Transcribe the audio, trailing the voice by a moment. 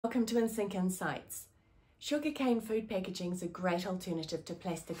Welcome to Insinc Insights. Sugarcane food packaging is a great alternative to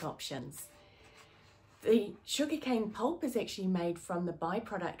plastic options. The sugarcane pulp is actually made from the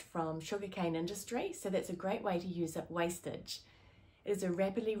byproduct from sugarcane industry, so that's a great way to use up wastage. It is a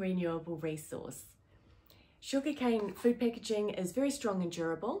rapidly renewable resource. Sugarcane food packaging is very strong and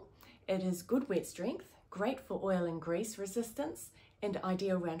durable. It is good wet strength, great for oil and grease resistance, and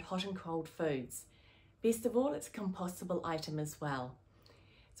ideal around hot and cold foods. Best of all, it's a compostable item as well.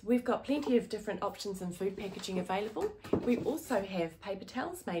 So we've got plenty of different options in food packaging available. We also have paper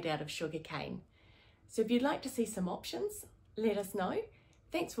towels made out of sugarcane. So if you'd like to see some options, let us know.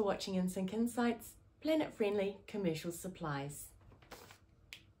 Thanks for watching Insinc Insights, planet-friendly commercial supplies.